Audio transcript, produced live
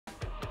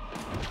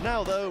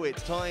Now, though,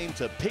 it's time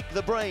to pick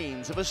the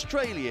brains of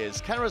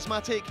Australia's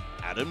charismatic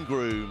Adam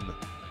Groom.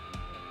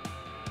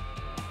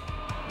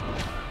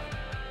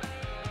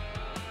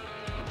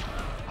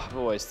 I've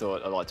always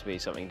thought I'd like to be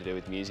something to do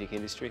with music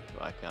industry,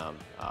 like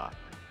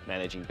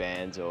managing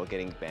bands or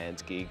getting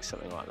bands gigs,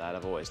 something like that.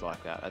 I've always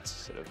liked that. I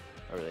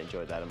really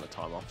enjoyed that in my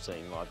time off,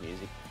 seeing live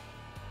music.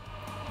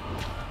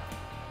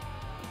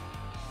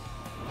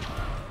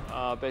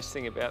 Best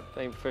thing about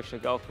being a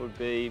professional golfer would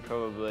be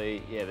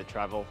probably, the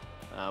travel.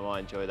 I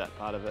enjoy that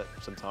part of it.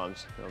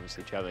 Sometimes,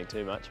 obviously, travelling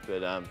too much,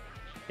 but yeah,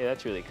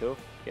 that's really cool.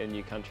 Getting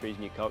new countries,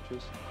 new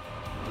cultures.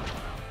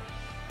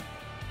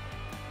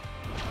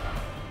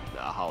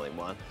 A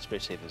hole-in-one,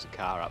 especially if there's a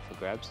car up for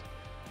grabs.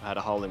 I had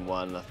a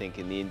hole-in-one, I think,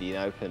 in the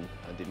Indian Open.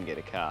 I didn't get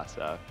a car,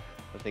 so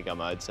I think I'm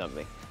owed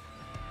something.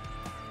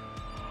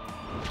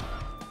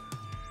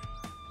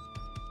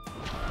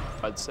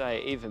 I'd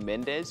say Eva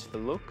Mendes for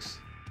looks.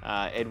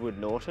 Edward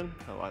Norton,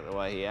 I like the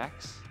way he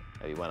acts.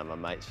 Maybe one of my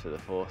mates for the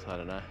fourth, I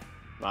don't know.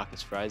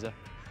 Marcus Fraser.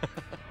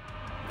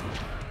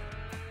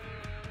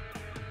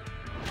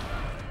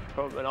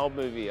 Probably an old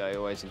movie I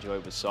always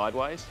enjoyed was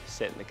Sideways,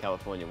 set in the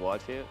California wine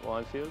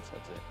fields.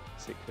 That's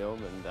a sick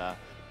film, and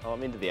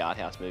I'm into the art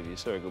house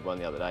movies. I saw a good one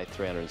the other day,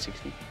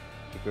 360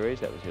 Degrees.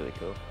 That was really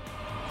cool.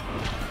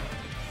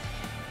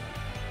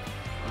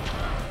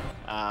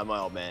 My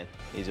old man,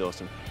 he's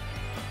awesome.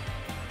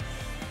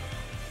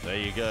 There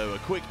you go, a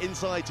quick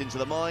insight into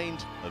the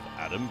mind of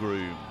Adam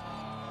Groom.